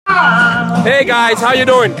Hey guys, how you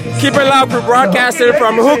doing? Keep It Loud Crew broadcasting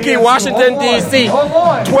from Hookie, Washington, D.C.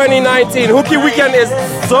 2019. Hookie weekend is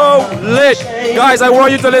so lit. Guys, I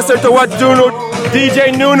want you to listen to what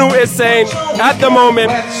DJ Nunu is saying at the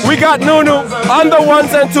moment. We got Nunu on the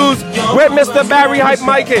ones and twos with Mr. Barry Hype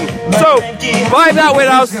Miking. So, vibe that with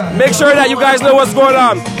us. Make sure that you guys know what's going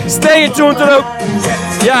on. Stay in tune to the...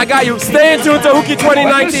 Yeah, I got you. Stay in tune to Hookie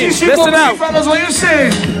 2019. Listen out. Fellas, what you say?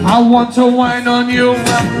 I want to whine on you.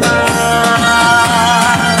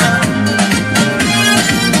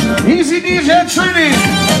 Easy DJ Trini.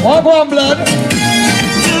 Walk on, blood.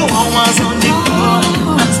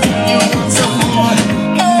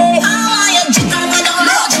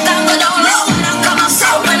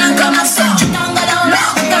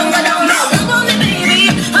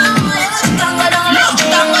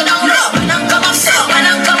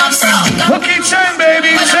 Hookie 10,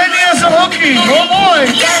 baby. 10 years of Hookie. Oh boy.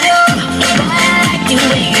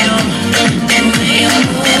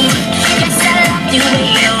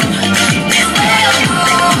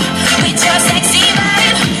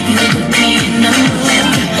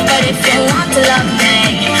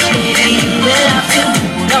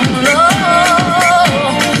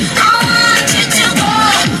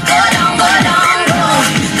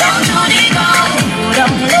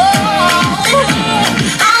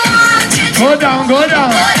 Go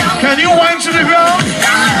down. Can you whine to the ground?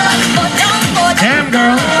 Damn,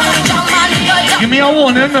 girl. Give me a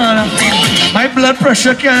warning, girl. My blood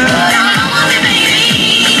pressure can.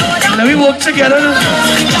 Let me work together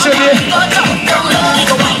today.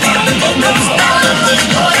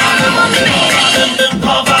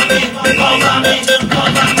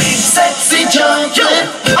 Sexy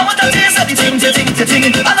jumping. I want to taste of the ting.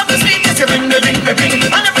 I love the sweetness you bring.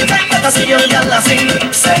 And every time that I see you, y'all sing.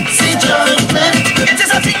 Sexy jumping. It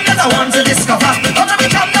is a thing that I want to discover. How do we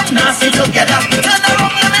come down nasty together? Turn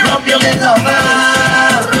around, let me rub your little lover.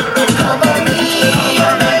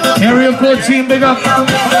 Area code team, big up.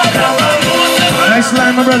 Nice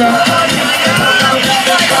line, my brother.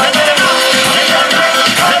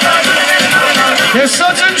 There's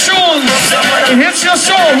certain tunes. It hits your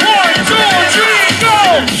soul. 1, 2, 3,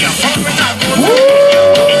 go! Woo!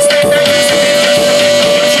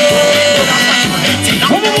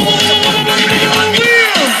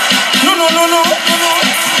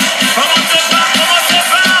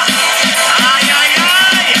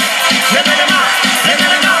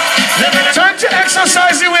 Time to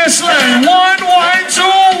exercise the waistline. 1, 1, 2,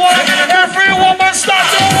 1. Every woman start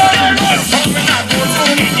to whine.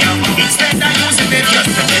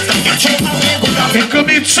 It could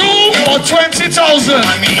be 2 or 20,000.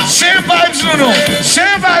 Same vibes, Nuno.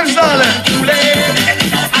 Same vibes, darling.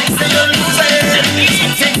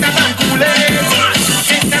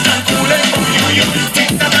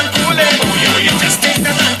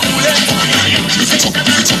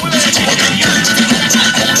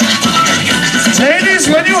 Ladies,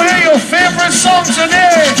 when you hear your favorite song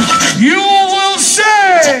today, you will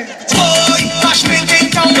say,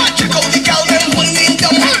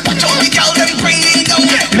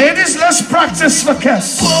 ladies, let's practice for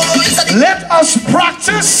Kes. Let us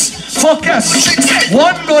practice for Kes.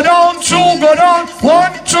 1, go down, 2, go down.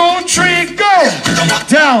 1, 2, 3, go.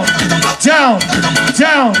 Down, down,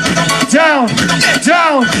 down, down,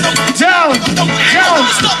 down, down, down.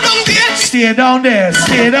 Stay down there,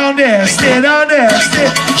 stay down there, stay down there, stay.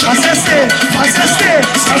 I said stay, I said stay,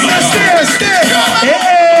 I said stay, stay.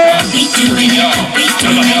 Hey.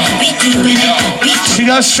 She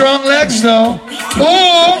got strong legs though. Ooh, ooh.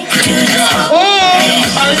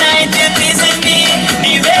 All night you're teasing me,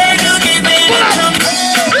 the way you give it to me.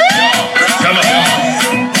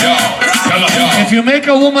 If you make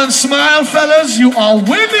a woman smile, fellas, you are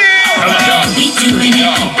winning. We doing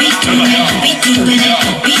it, we doing it, we doing it,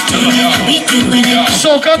 we doing it, we doing it.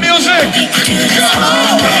 Soca music.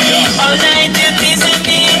 All night you're teasing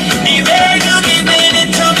me, the way you giving it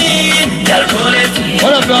to me. Girl, pull it.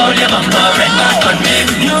 What up, girl? Your mama right back on me.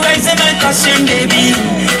 You raising my costume, baby,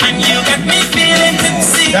 and you got me feeling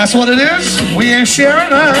tipsy. That's what it is. We ain't sharing,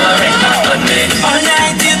 huh? Right back on me. All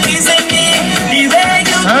night you're teasing me, the way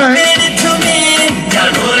you giving it to me. Girl,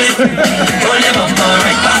 pull it. Pull your mama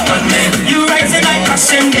right back on me. You raising my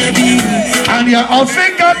costume, baby, and your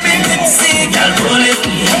outfit got me tipsy. Girl, pull it.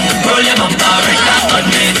 Pull your mama right back on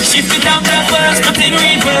me. Shift it down backwards, but in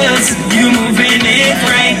reverse. You moving it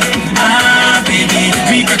right. Ah, baby,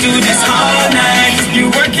 we could do this all night. You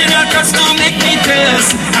working your cuts to make me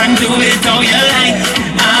curse and do it how you like.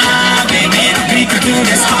 Ah, baby, we could do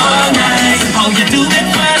this all night. How you do it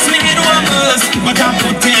first, make it one first, but I'm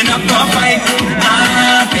putting up a fight.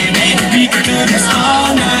 Ah, baby, we could do this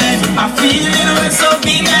all night. I feel it was so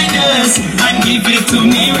behind us. this and give it to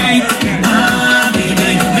me right. Ah,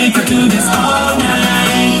 baby, make you do this all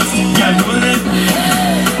night. Girl, roll it.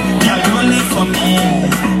 Girl, roll it for me.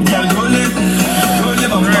 Girl, roll it. Roll it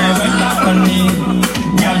for me. Right back on me.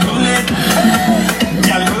 Girl, roll it.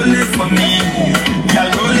 Girl, roll it for me. Girl,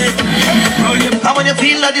 roll it. Roll it. And when you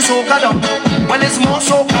feel like the soca done, well, it's more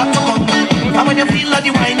soca to come. And when you feel like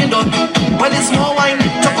the whining done, well, it's more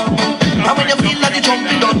whining to come. And when you feel like the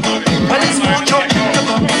jumping done, well, it's more jumping to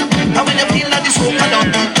come. And when you feel like the soca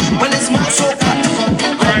done, well, it's more soca to come.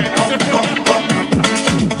 Come.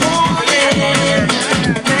 Oh, yeah.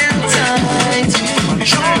 Tight.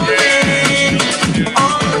 Jumping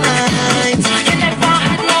all night. You never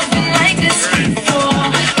had nothing like this before.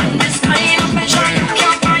 And this kind of pleasure you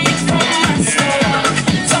can't buy it from my soul.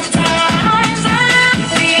 Sometimes I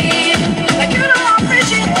feel like you don't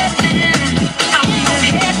appreciate it. I'm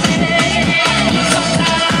hating.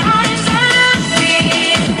 Sometimes I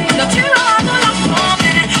feel that you don't have enough for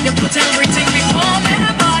me. You put everything before me,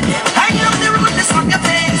 but I am the rudeness of your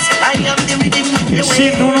face. I am the rhythm of your way.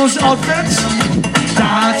 See Nuno's outfits?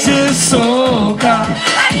 That is soca.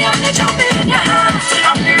 I am the jumping in your heart.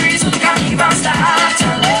 I'm the reason you can't even start to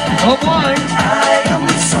live. Oh boy. I am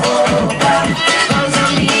soca. Cause of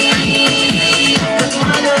me. With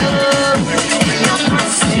my love. You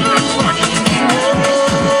must do what you do.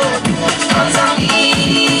 Cause of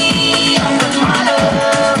me. With my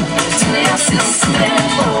love. Till your system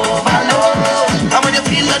overload. And when you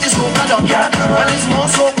feel like this soca done, well, it's more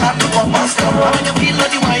soca to come. And when you feel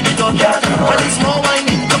like the whining done, well, it's more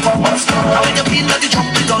whining to come. And when you feel like the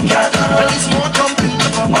jumping done, well, it's more jumping to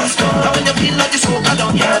come. And when you feel like the soca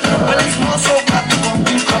done, well, it's more soca to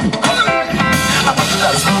come. I put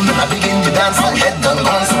that sound and I begin to dance. My head done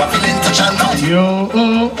gone, so I feel it to chant. Yo,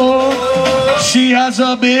 oh, oh. She has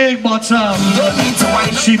a big bottom. Don't need to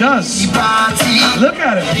wind up She does. the party. Look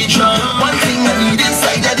at it. One thing I need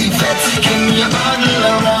inside of the fence. Give me a bottle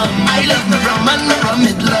of rum. I love the rum and the rum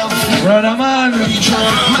it love. Brother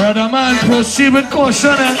man, proceed with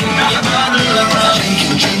caution. Give me a bottle of rum.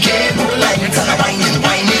 Drink it, roll like it's a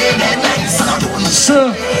whining, and nice.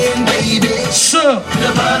 Sir, Baby, sir,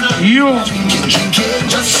 the bottle. you, Drink it,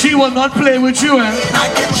 just she will not play with you, eh?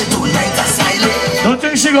 I get you tonight, I smile. Don't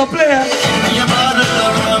think she gonna play, eh? Give me a bottle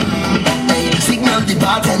of rum. Signal the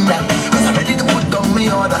bartender, cause I'm ready to put down my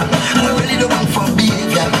order. And I'm ready to run for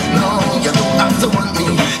behavior. No, you don't have to want me.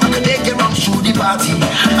 I can take you round through the party.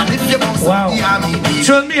 And if you bounce Wow. the army,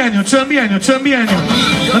 Turn behind you, turn behind you, turn behind you.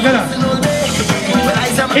 Look at that.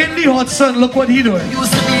 In the hot sun, look what he doing.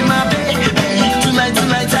 used to be my baby. Tonight,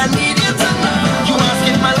 I need you to know. You ask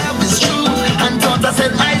if my love is true. And thought I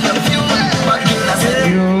said I love you. But I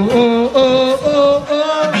said, You, oh, oh, oh,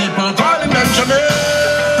 oh. people calling Benjamin.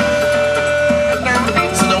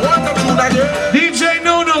 So the water to that DJ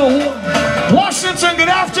Nuno, Washington,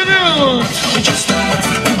 good afternoon. we just done what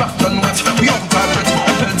we back done what we all got what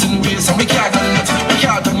we felt in ways and we can't done it. We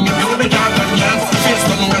can't done it, we can't done it. Face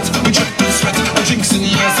done what we drink in sweat, we drinks in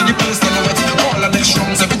the air, so the place done what. All the next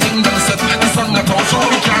rooms, everything done set. The sun not out, so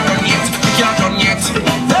we can't done yet. We can't done yet.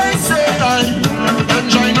 They say I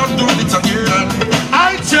enjoy not doing it again.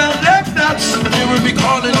 I tell them that. They will be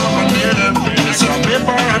calling up and near them. It's your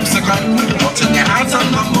paper I'm second, but in your hands I'm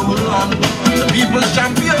number one. The people's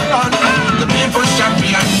champion, the people's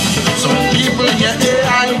champion. So people hear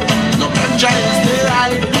AI, no ganja is the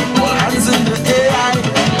AI. All hands in the AI,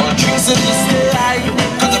 all drinks in the AI.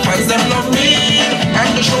 Cause the prize them love me, and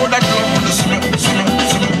they show that love for the sinner.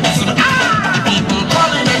 The people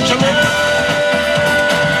calling Benjamin.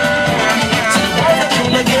 So the boys are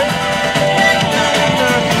tune again.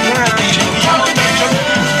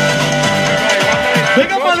 Big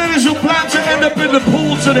up my ladies who plan to end up in the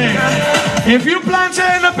pool today. If you plan to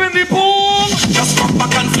end up in the pool, Just come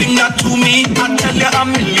back and fling that to me. I tell you a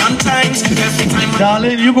million times. Every time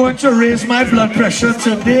darling, you're going to raise my blood pressure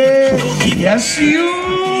today. Yes, you.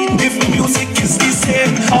 if the music is the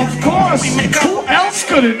same. Of course. Who else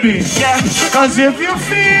could it be? Yeah, Because if you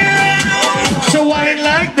feel so wine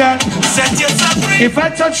like that, set yourself free. if I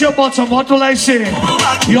touch your bottom, what will I say?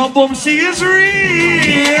 Your bumsy is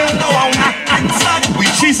real. No, I'm inside. We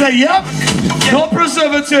She said, yep, no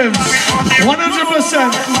preservatives, 100%.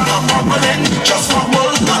 bubbling, just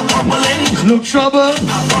bubbling, Look trouble,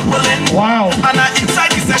 bubbling. wow. And I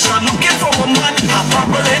inside the session looking for a man.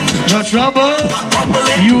 Bubbling, No trouble,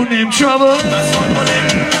 bubbling, you name trouble. bubbling.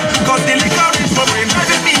 Cause the liquor is bubbling,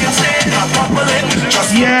 driving me insane. Bubbling,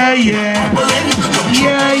 just Yeah, yeah, bubbling.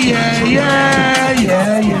 yeah, yeah, yeah,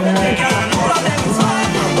 yeah, yeah.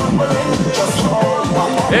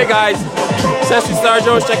 Hey guys, Chesty Star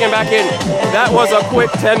Jones checking back in. That was a quick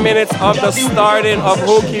 10 minutes of the starting of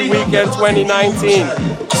Hookie Weekend 2019.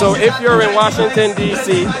 So if you're in Washington,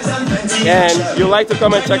 D.C., and you like to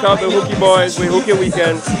come and check out the Hookie Boys with Hookie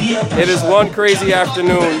Weekend, it is one crazy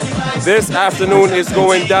afternoon. This afternoon is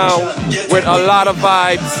going down with a lot of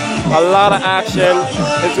vibes, a lot of action.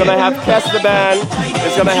 It's going to have Kes the Band,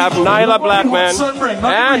 it's going to have Nyla Blackman,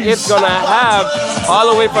 and it's going to have, all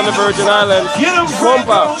the way from the Virgin Islands,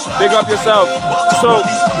 Kumpa. Big up yourself. So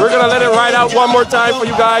we're going to let it ride out one more time for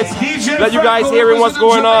you guys, let you guys hearing what's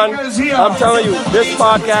going on. I'm telling you, this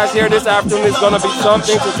podcast here this afternoon is going to be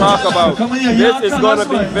something to talk about. This is going to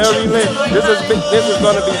be very lit. This is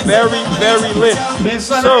going to be very, very lit.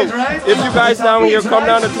 So if you guys down here, come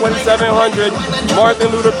down to 2700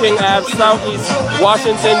 Martin Luther King Ave, Southeast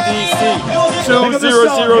Washington, D.C.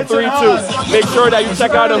 20032. Make sure that you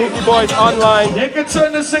check out the Hookie Boys online.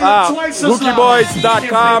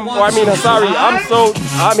 HookieBoys.com. I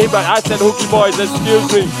said Hookie Boys,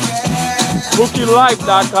 excuse me.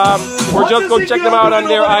 HookieLife.com, or just go check them out on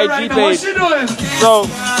their IG page. So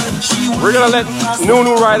we're gonna let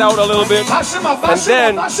Nunu ride out a little bit, and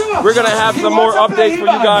then we're gonna have some more updates for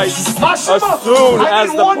you guys as soon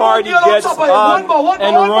as the party gets on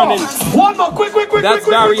and running. That's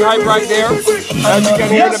very hype right there, as you can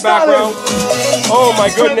hear in the background. Oh my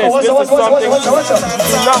goodness, this is something. You do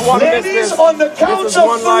not want to miss this. This is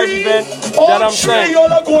one live event that I'm saying.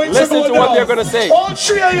 Listen to what they're gonna say.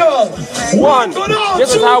 One,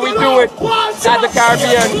 this is how we do it at the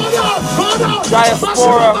Caribbean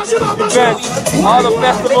Diaspora event. All the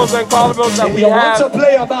festivals and carnivals that we have,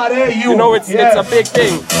 you know, it's a big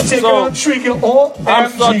thing. So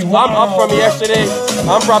I'm up from yesterday.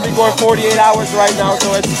 I'm probably going 48 hours right now,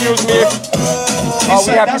 so excuse me if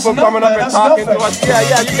we have people coming up and talking to us.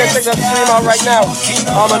 Yeah, you can check that stream out right now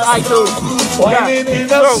on iTunes. Yeah.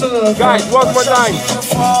 So, guys, one more time.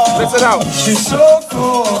 Listen out. She's so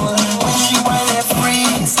cool.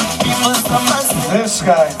 This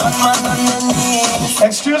guy.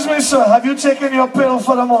 Excuse me, sir. Have you taken your pill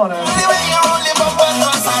for the morning?